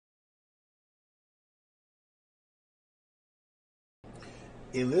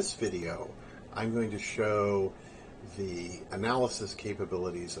In this video, I'm going to show the analysis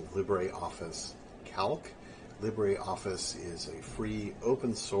capabilities of LibreOffice Calc. LibreOffice is a free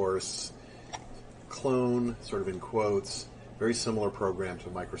open source clone, sort of in quotes, very similar program to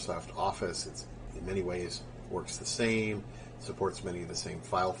Microsoft Office. It's in many ways works the same, supports many of the same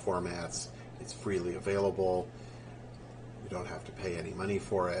file formats. It's freely available. You don't have to pay any money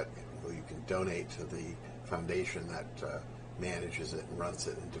for it. You can donate to the foundation that manages it and runs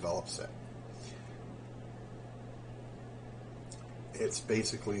it and develops it. It's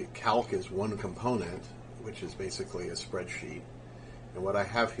basically, Calc is one component, which is basically a spreadsheet. And what I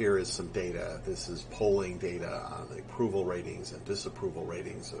have here is some data. This is polling data on the approval ratings and disapproval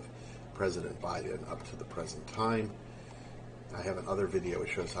ratings of President Biden up to the present time. I have another video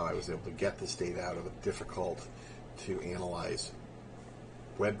which shows how I was able to get this data out of a difficult to analyze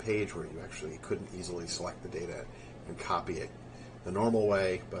web page where you actually couldn't easily select the data and copy it the normal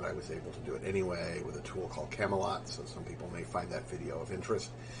way, but I was able to do it anyway with a tool called Camelot, so some people may find that video of interest.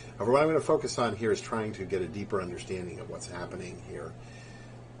 However, what I'm going to focus on here is trying to get a deeper understanding of what's happening here.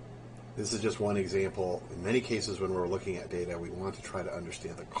 This is just one example. In many cases when we're looking at data, we want to try to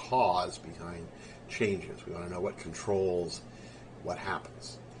understand the cause behind changes. We want to know what controls what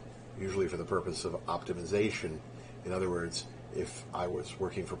happens, usually for the purpose of optimization. In other words, if I was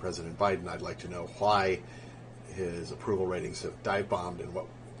working for President Biden, I'd like to know why his approval ratings have dive-bombed and what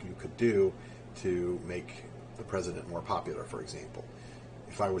you could do to make the president more popular, for example.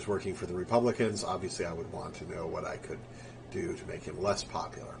 If I was working for the Republicans, obviously I would want to know what I could do to make him less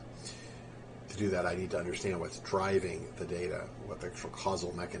popular. To do that, I need to understand what's driving the data, what the actual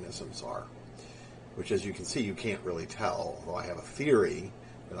causal mechanisms are, which, as you can see, you can't really tell, although I have a theory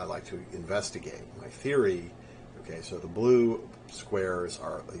that I like to investigate. My theory, okay, so the blue squares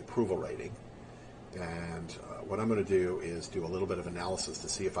are the approval rating, and what I'm going to do is do a little bit of analysis to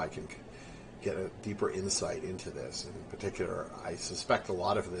see if I can get a deeper insight into this. And in particular, I suspect a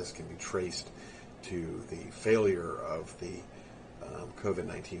lot of this can be traced to the failure of the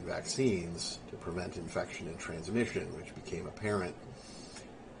COVID-19 vaccines to prevent infection and transmission, which became apparent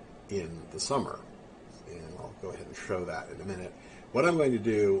in the summer. And I'll go ahead and show that in a minute. What I'm going to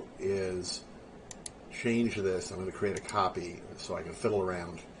do is change this. I'm going to create a copy so I can fiddle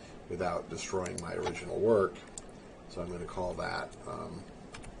around without destroying my original work. So I'm going to call that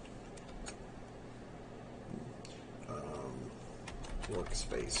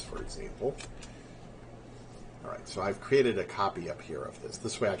workspace, for example. All right, so I've created a copy up here of this.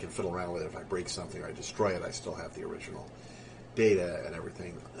 This way I can fiddle around with it. If I break something or I destroy it, I still have the original data and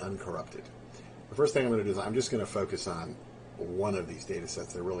everything uncorrupted. The first thing I'm going to do is I'm just going to focus on one of these data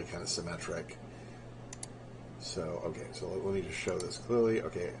sets. They're really kind of symmetric. So, okay, so let me just show this clearly.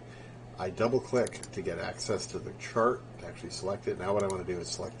 Okay, I double-click to get access to the chart, to actually select it. Now what I want to do is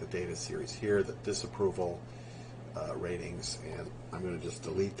select the data series here, the disapproval ratings, and I'm going to just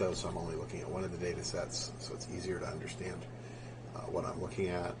delete those, so I'm only looking at one of the data sets, so it's easier to understand what I'm looking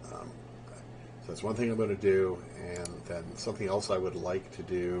at. So that's one thing I'm going to do, and then something else I would like to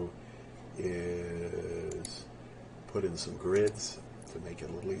do is put in some grids to make it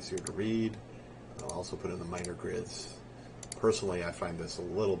a little easier to read. I'll also put in the minor grids. Personally, I find this a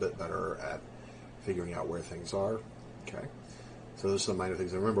little bit better at figuring out where things are. Okay, so there's some minor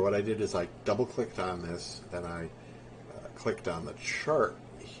things. And remember, what I did is I double-clicked on this, then I clicked on the chart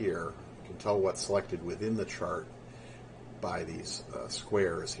here. You can tell what's selected within the chart by these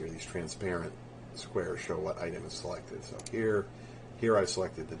squares here. These transparent squares show what item is selected. So here I've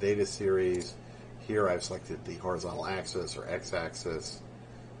selected the data series. Here I've selected the horizontal axis or x-axis.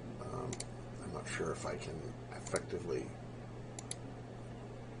 I'm not sure if I can effectively,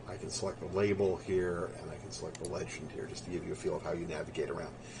 I can select the label here and I can select the legend here just to give you a feel of how you navigate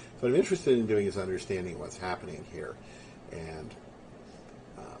around. So what I'm interested in doing is understanding what's happening here. And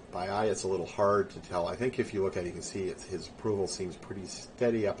by eye, it's a little hard to tell. I think if you look at it, you can see his approval seems pretty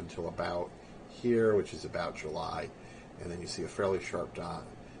steady up until about here, which is about July. And then you see a fairly sharp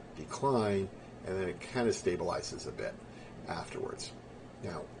decline, and then it kind of stabilizes a bit afterwards.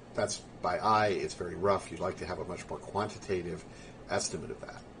 Now, that's by eye, it's very rough. You'd like to have a much more quantitative estimate of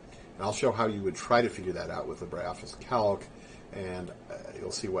that. And I'll show how you would try to figure that out with LibreOffice Calc, and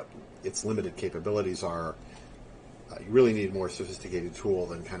you'll see what its limited capabilities are. You really need a more sophisticated tool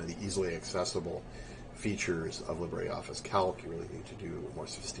than kind of the easily accessible features of LibreOffice Calc. You really need to do more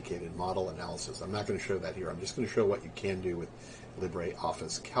sophisticated model analysis. I'm not going to show that here. I'm just going to show what you can do with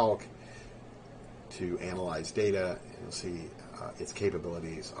LibreOffice Calc to analyze data. And you'll see its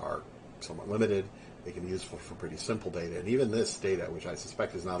capabilities are somewhat limited. They can be useful for pretty simple data. And even this data, which I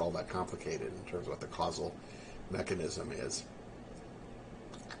suspect is not all that complicated in terms of what the causal mechanism is,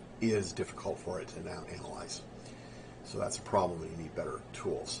 is difficult for it to now analyze. So that's a problem, and you need better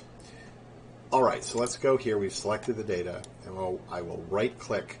tools. All right, so let's go here. We've selected the data, and I will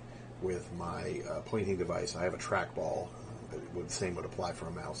right-click with my pointing device. I have a trackball, but the same would apply for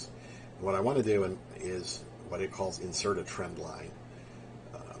a mouse. And what I want to do is what it calls insert a trend line,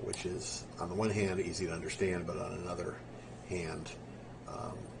 which is, on the one hand, easy to understand, but on another hand,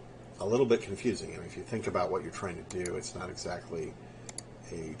 a little bit confusing. I mean, if you think about what you're trying to do, it's not exactly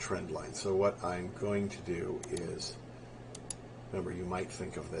a trend line. So what I'm going to do is, remember, you might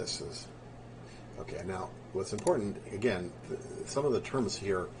think of this as, okay, now what's important, again, some of the terms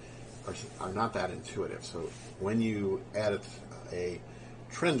here are not that intuitive. So when you add a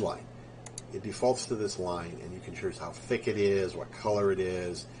trend line, it defaults to this line, and you can choose how thick it is, what color it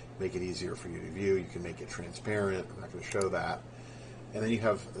is, make it easier for you to view. You can make it transparent. I'm not going to show that. And then you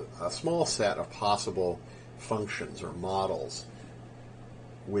have a small set of possible functions or models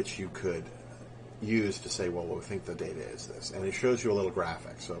which you could use to say, well, we think the data is this. And it shows you a little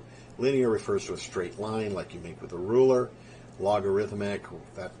graphic. So linear refers to a straight line like you make with a ruler. Logarithmic,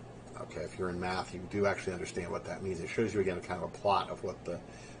 okay, if you're in math, you do actually understand what that means. It shows you, again, a kind of a plot of what the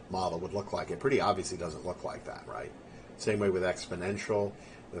model would look like. It pretty obviously doesn't look like that, right? Same way with exponential.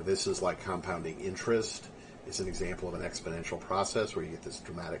 This is like compounding interest. It's an example of an exponential process where you get this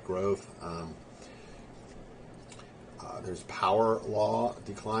dramatic growth. There's power law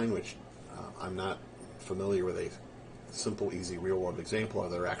decline, which I'm not familiar with a simple, easy, real-world example of.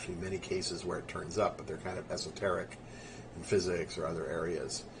 There are actually many cases where it turns up, but they're kind of esoteric in physics or other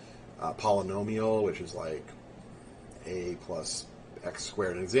areas. Polynomial, which is like a plus x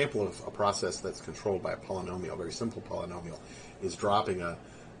squared. An example of a process that's controlled by a polynomial, a very simple polynomial, is dropping a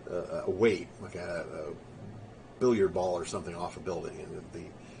weight, like a billiard ball or something, off a building, and the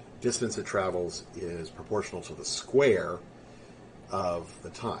distance it travels is proportional to the square of the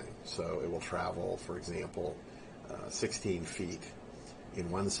time. So it will travel, for example, 16 feet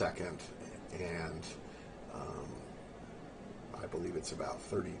in 1 second, and I believe it's about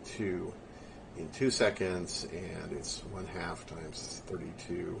 32 in 2 seconds, and it's 1/2 times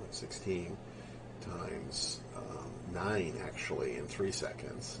 32, 16 times 9 actually in 3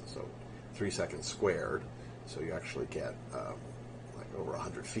 seconds. So 3 seconds squared. So you actually get like over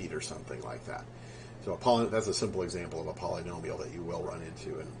 100 feet or something like that. So that's a simple example of a polynomial that you will run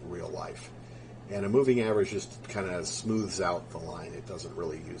into in real life. And a moving average just kind of smooths out the line. It doesn't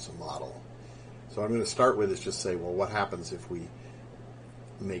really use a model. So what I'm going to start with is just say, well, what happens if we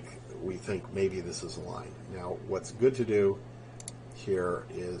think maybe this is a line? Now, what's good to do here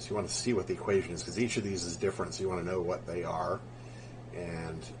is you want to see what the equation is, because each of these is different, so you want to know what they are.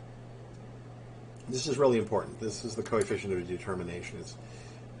 And this is really important. This is the coefficient of determination. It's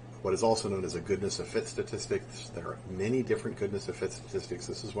what is also known as a goodness of fit statistic. There are many different goodness of fit statistics.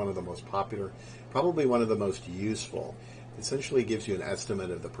 This is one of the most popular, probably one of the most useful. It essentially gives you an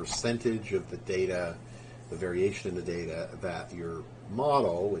estimate of the percentage of the data, the variation in the data that your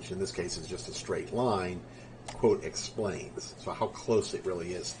model, which in this case is just a straight line, quote, explains. So how close it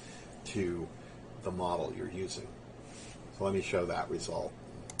really is to the model you're using. So let me show that result.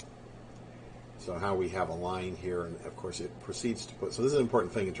 So how we have a line here, and of course it proceeds to put, so this is an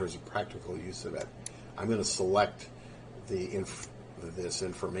important thing in terms of practical use of it. I'm going to select this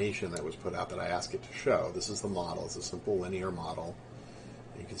information that was put out that I ask it to show. This is the model. It's a simple linear model.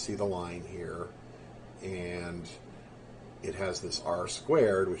 You can see the line here, and it has this r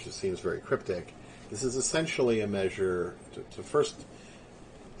squared, which just seems very cryptic. This is essentially a measure to first,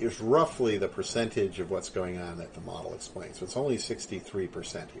 is roughly the percentage of what's going on that the model explains. So it's only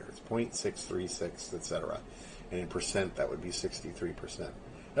 63% here. It's 0.636, etc. And in percent, that would be 63%.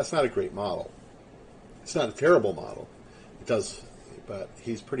 That's not a great model. It's not a terrible model. It does, but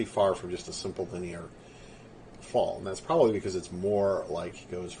he's pretty far from just a simple linear fall. And that's probably because it's more like he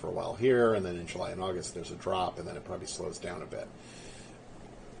goes for a while here, and then in July and August there's a drop, and then it probably slows down a bit.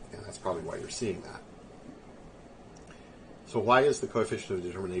 And that's probably why you're seeing that. So why is the coefficient of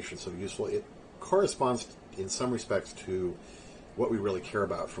determination so useful? It corresponds in some respects to what we really care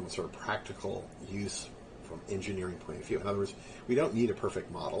about from a sort of practical use from engineering point of view. In other words, we don't need a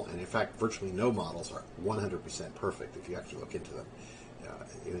perfect model, and in fact, virtually no models are 100% perfect if you actually look into them.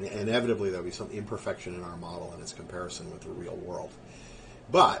 Inevitably, there'll be some imperfection in our model and its comparison with the real world.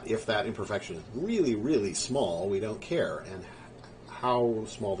 But if that imperfection is really, really small, we don't care. And how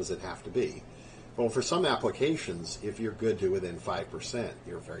small does it have to be? Well, for some applications, if you're good to within 5%,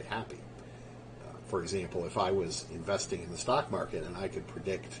 you're very happy. For example, if I was investing in the stock market and I could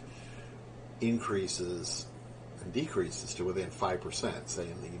predict increases and decreases to within 5%, say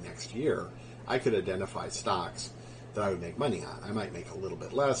in the next year, I could identify stocks that I would make money on. I might make a little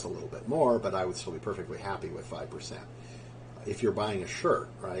bit less, a little bit more, but I would still be perfectly happy with 5%. If you're buying a shirt,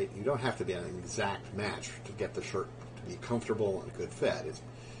 right, you don't have to be an exact match to get the shirt to be comfortable and a good fit. It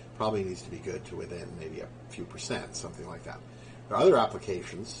probably needs to be good to within maybe a few percent, something like that. There are other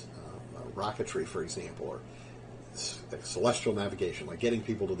applications, rocketry, for example, or celestial navigation, like getting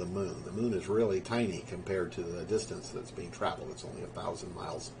people to the moon. The moon is really tiny compared to the distance that's being traveled. It's only 1,000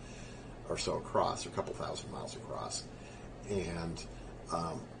 miles or so across, or a couple thousand miles across. And,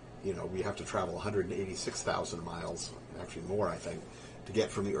 we have to travel 186,000 miles, actually more, I think, to get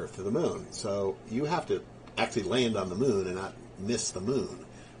from the Earth to the moon. So you have to actually land on the moon and not miss the moon,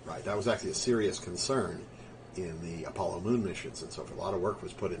 right? That was actually a serious concern in the Apollo moon missions, and so a lot of work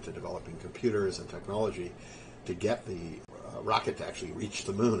was put into developing computers and technology to get the rocket to actually reach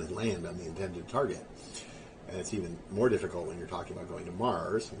the moon and land on the intended target. And it's even more difficult when you're talking about going to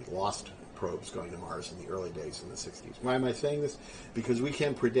Mars. We lost probes going to Mars in the early days in the 60s. Why am I saying this? Because we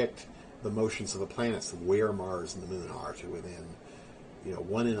can predict the motions of the planets, where Mars and the moon are, to within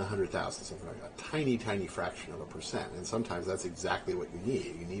 1 in 100,000, something like that. Tiny, tiny fraction of a percent. And sometimes that's exactly what you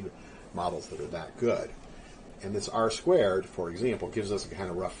need. You need models that are that good. And this R squared, for example, gives us a kind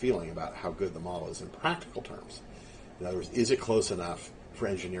of rough feeling about how good the model is in practical terms. In other words, is it close enough for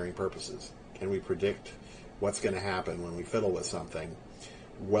engineering purposes? Can we predict what's going to happen when we fiddle with something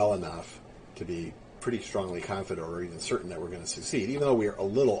well enough to be pretty strongly confident or even certain that we're going to succeed, even though we're a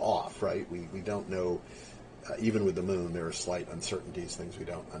little off, right? We don't know, even with the moon, there are slight uncertainties, things we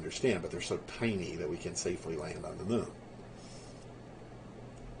don't understand, but they're so tiny that we can safely land on the moon.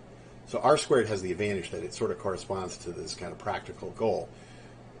 So R squared has the advantage that it sort of corresponds to this kind of practical goal.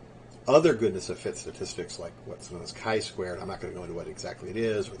 Other goodness of fit statistics, like what's known as chi-squared, I'm not going to go into what exactly it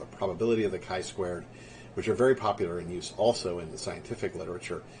is, or the probability of the chi-squared, which are very popular in use also in the scientific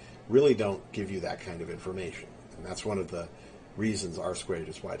literature, really don't give you that kind of information. And that's one of the reasons R squared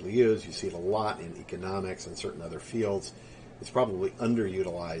is widely used. You see it a lot in economics and certain other fields. It's probably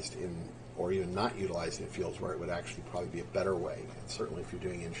underutilized or even not utilized in fields where it would actually probably be a better way. And certainly if you're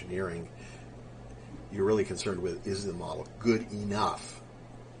doing engineering, you're really concerned with, is the model good enough?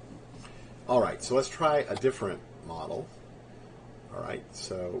 All right, so let's try a different model. All right,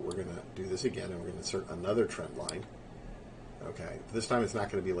 so we're going to do this again, and we're going to insert another trend line. Okay, this time it's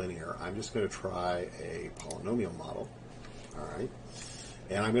not going to be linear. I'm just going to try a polynomial model. All right,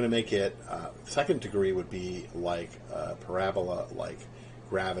 and I'm going to make it, second degree would be like a parabola, like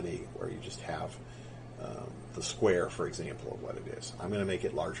gravity, where you just have the square, for example, of what it is. I'm going to make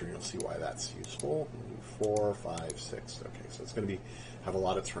it larger, and you'll see why that's useful. 4, 5, 6. Okay, so it's going to have a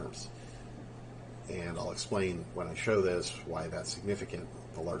lot of terms. And I'll explain when I show this why that's significant,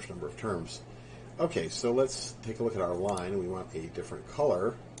 the large number of terms. Okay, so let's take a look at our line. We want a different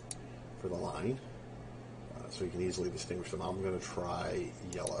color for the line, so you can easily distinguish them. I'm going to try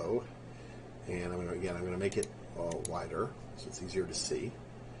yellow, and I'm going to make it wider, so it's easier to see.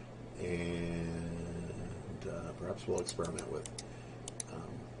 And perhaps we'll experiment with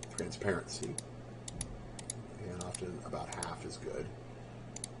transparency, and often about half is good.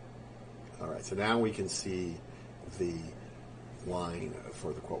 All right, so now we can see the line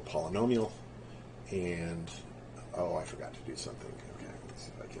for the quote polynomial, and I forgot to do something. Okay, let's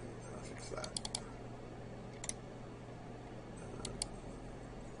see if I can fix that.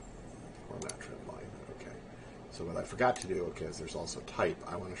 Format trend line. Okay, so what I forgot to do, is there's also type.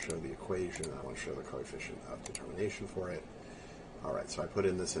 I want to show the equation. I want to show the coefficient of determination for it. All right, so I put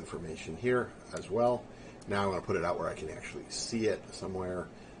in this information here as well. Now I want to put it out where I can actually see it somewhere.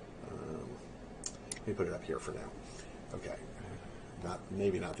 Let me put it up here for now. Okay,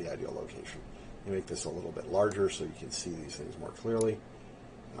 maybe not the ideal location. Let me make this a little bit larger so you can see these things more clearly.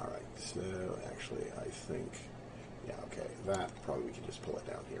 All right, so actually I think, that probably we can just pull it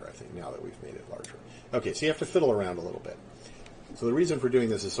down here, I think, now that we've made it larger. Okay, so you have to fiddle around a little bit. So the reason for doing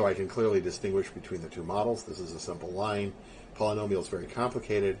this is so I can clearly distinguish between the two models. This is a simple line. Polynomial is very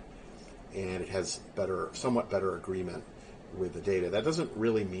complicated, and it has somewhat better agreement with the data. That doesn't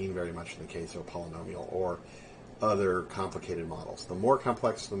really mean very much in the case of a polynomial or other complicated models. The more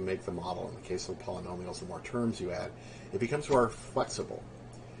complex you make the model, in the case of polynomials, the more terms you add, it becomes more flexible.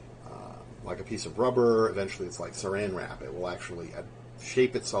 Like a piece of rubber, eventually it's like saran wrap. It will actually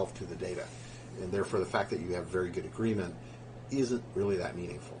shape itself to the data. And therefore the fact that you have very good agreement isn't really that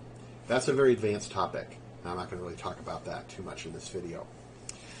meaningful. That's a very advanced topic. I'm not going to really talk about that too much in this video.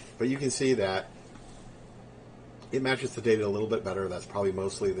 But you can see that it matches the data a little bit better. That's probably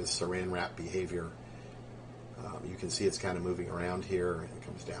mostly this saran wrap behavior. You can see it's kind of moving around here, and it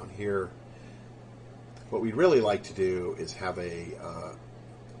comes down here. What we'd really like to do is have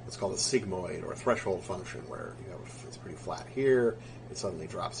the what's called a sigmoid or a threshold function, where it's pretty flat here, it suddenly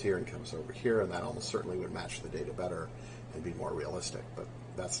drops here and comes over here, and that almost certainly would match the data better and be more realistic. But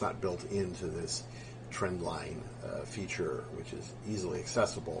that's not built into this trend line feature, which is easily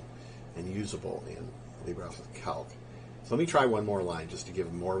accessible and usable in LibreOffice Calc. So let me try one more line just to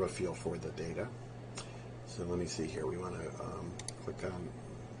give more of a feel for the data. So let me see here. We want to click on,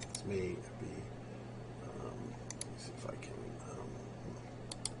 this may be, let me see if I can,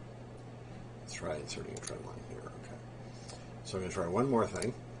 let's try inserting a trend line here. Okay. So I'm going to try one more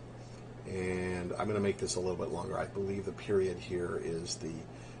thing, and I'm going to make this a little bit longer. I believe the period here is the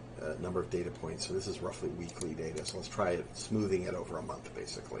number of data points. So this is roughly weekly data. So let's try it, smoothing it over a month,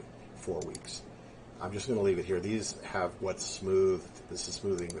 basically, 4 weeks. I'm just going to leave it here. These have what's smoothed. This is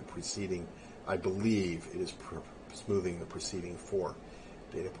smoothing the preceding. I believe it is smoothing the preceding 4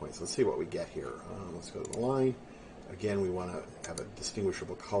 data points. Let's see what we get here. Let's go to the line. Again, we want to have a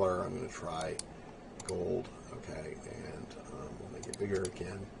distinguishable color. I'm going to try gold. Okay, and we'll make it bigger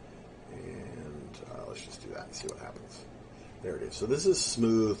again. And let's just do that and see what happens. There it is. So this is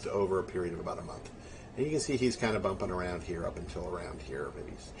smoothed over a period of about a month. And you can see he's kind of bumping around here up until around here,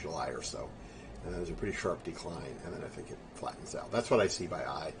 maybe July or so. And then there's a pretty sharp decline, and then I think it flattens out. That's what I see by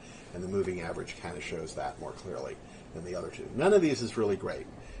eye, and the moving average kind of shows that more clearly than the other two. None of these is really great,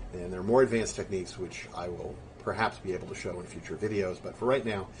 and there are more advanced techniques which I will perhaps be able to show in future videos, but for right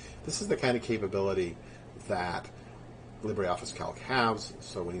now, this is the kind of capability that LibreOffice Calc has.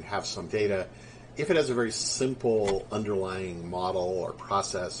 So when you have some data, if it has a very simple underlying model or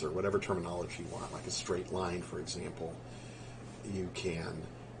process or whatever terminology you want, like a straight line, for example, you can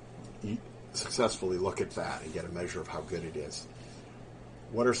successfully look at that and get a measure of how good it is.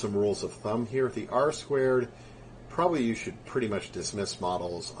 What are some rules of thumb here? The R squared, probably you should pretty much dismiss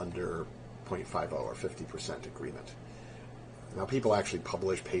models under 0.50 or 50% agreement. Now, people actually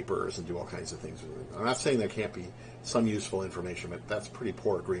publish papers and do all kinds of things with it. I'm not saying there can't be some useful information, but that's pretty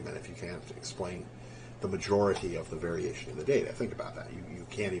poor agreement if you can't explain the majority of the variation in the data. Think about that. You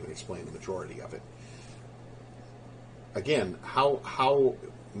can't even explain the majority of it. Again, how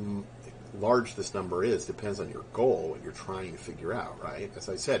large this number is depends on your goal, what you're trying to figure out, right? As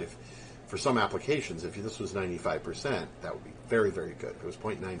I said, if for some applications, if this was 95%, that would be very, very good. If it was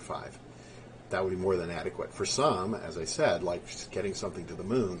 0.95, that would be more than adequate. For some, as I said, like just getting something to the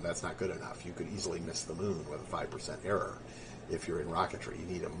moon, that's not good enough. You could easily miss the moon with a 5% error. If you're in rocketry, you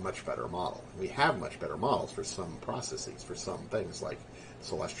need a much better model. We have much better models for some processes, for some things like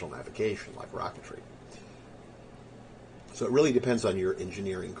celestial navigation, like rocketry. So it really depends on your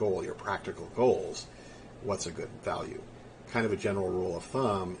engineering goal, your practical goals, what's a good value. Kind of a general rule of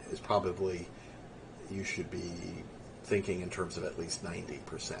thumb is probably you should be thinking in terms of at least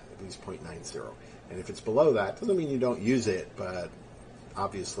 90%, at least 0.90. And if it's below that, doesn't mean you don't use it, but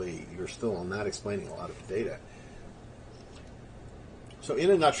obviously you're still not explaining a lot of the data. So in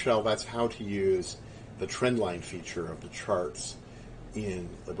a nutshell, that's how to use the trend line feature of the charts in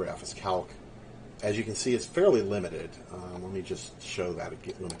LibreOffice Calc. As you can see, it's fairly limited. Let me just show that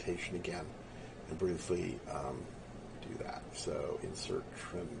limitation again and briefly do that. So insert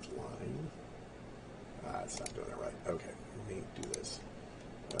trend line. It's not doing it right. Okay, let me do this.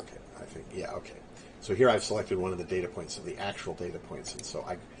 Okay, I think, yeah, okay. So here I've selected one of the data points of the actual data points. And so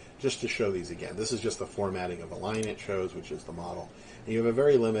just to show these again, this is just the formatting of the line it shows, which is the model. And you have a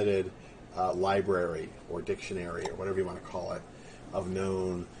very limited library or dictionary or whatever you want to call it of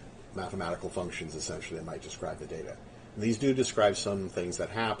known mathematical functions, essentially, that might describe the data. And these do describe some things that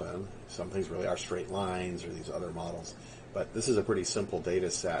happen. Some things really are straight lines or these other models. But this is a pretty simple data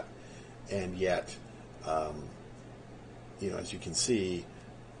set, and yet, as you can see,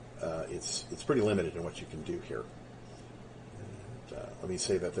 it's pretty limited in what you can do here. And, let me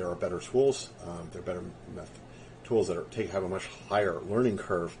say that there are better tools. There are better tools that have a much higher learning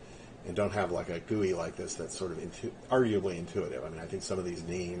curve and don't have like a GUI like this that's sort of arguably intuitive. I mean, I think some of these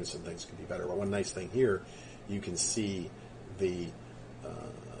names and things could be better. But one nice thing here, you can see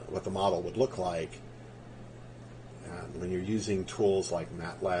what the model would look like. And when you're using tools like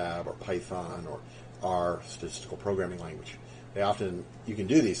MATLAB or Python or R, statistical programming language, you can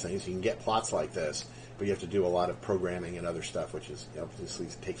do these things. You can get plots like this, but you have to do a lot of programming and other stuff, which is obviously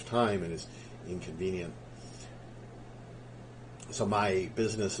takes time and is inconvenient. So my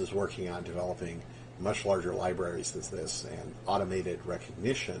business is working on developing much larger libraries than this and automated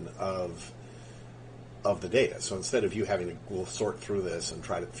recognition of the data. So instead of you having to sort through this and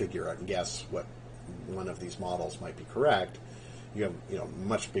try to figure out and guess what one of these models might be correct, you have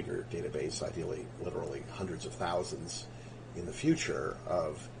much bigger database, ideally literally hundreds of thousands in the future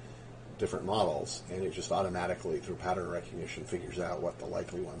of different models, and it just automatically, through pattern recognition, figures out what the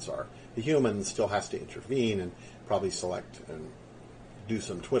likely ones are. The human still has to intervene and probably select and do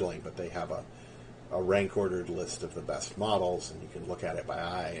some twiddling, but they have a rank-ordered list of the best models, and you can look at it by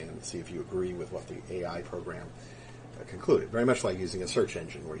eye and see if you agree with what the AI program concluded. Very much like using a search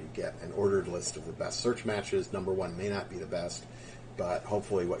engine where you get an ordered list of the best search matches. Number one may not be the best, but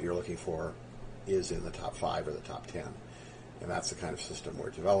hopefully what you're looking for is in the top 5 or the top 10. And that's the kind of system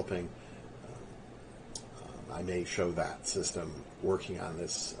we're developing. I may show that system working on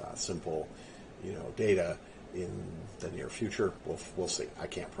this simple, data in the near future. We'll see. I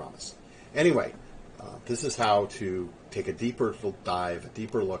can't promise. Anyway, this is how to take a deeper dive, a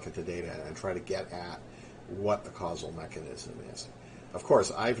deeper look at the data, and try to get at what the causal mechanism is. Of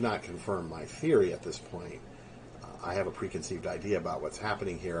course, I've not confirmed my theory at this point. I have a preconceived idea about what's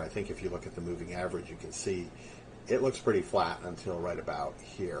happening here. I think if you look at the moving average, you can see it looks pretty flat until right about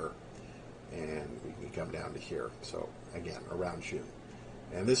here, and we can come down to here. So again, around June.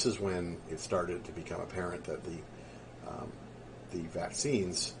 And this is when it started to become apparent that the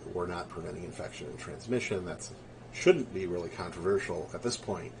vaccines were not preventing infection and transmission. That shouldn't be really controversial at this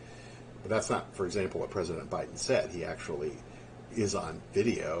point. But that's not, for example, what President Biden said. He actually is on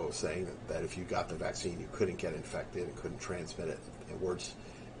video saying that if you got the vaccine, you couldn't get infected and couldn't transmit it. And words,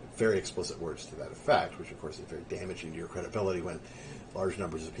 very explicit words to that effect, which of course is very damaging to your credibility when large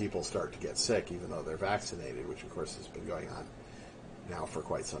numbers of people start to get sick, even though they're vaccinated, which of course has been going on now for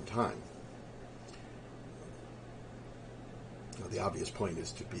quite some time. The obvious point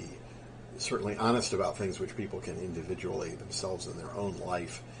is to be certainly honest about things which people can individually themselves in their own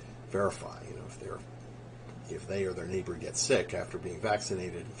life verify. If they or their neighbor gets sick after being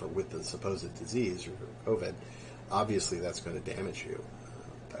vaccinated with the supposed disease or COVID, obviously that's going to damage you.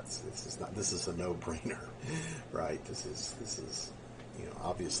 This is a no-brainer, right? This is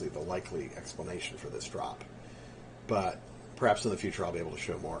obviously the likely explanation for this drop. But perhaps in the future I'll be able to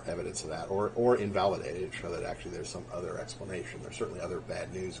show more evidence of that, or invalidate it, show that actually there's some other explanation. There's certainly other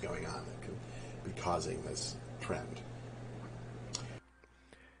bad news going on that can be causing this trend.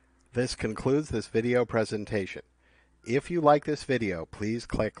 This concludes this video presentation. If you like this video, please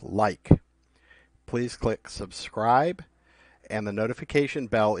click like. Please click subscribe and the notification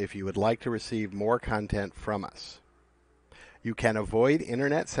bell if you would like to receive more content from us. You can avoid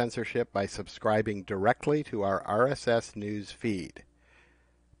internet censorship by subscribing directly to our RSS news feed.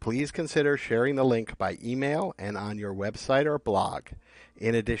 Please consider sharing the link by email and on your website or blog,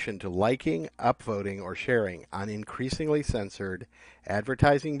 in addition to liking, upvoting, or sharing on increasingly censored,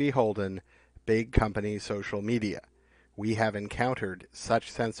 advertising beholden, big company social media. We have encountered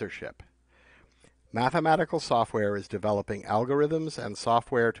such censorship. Mathematical software is developing algorithms and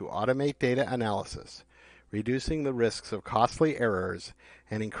software to automate data analysis, reducing the risks of costly errors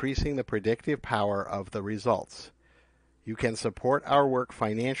and increasing the predictive power of the results. You can support our work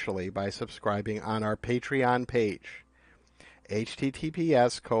financially by subscribing on our Patreon page,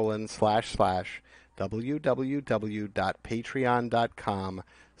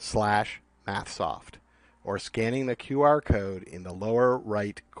 https://www.patreon.com/mathsoft, or scanning the QR code in the lower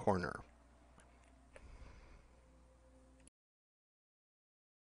right corner.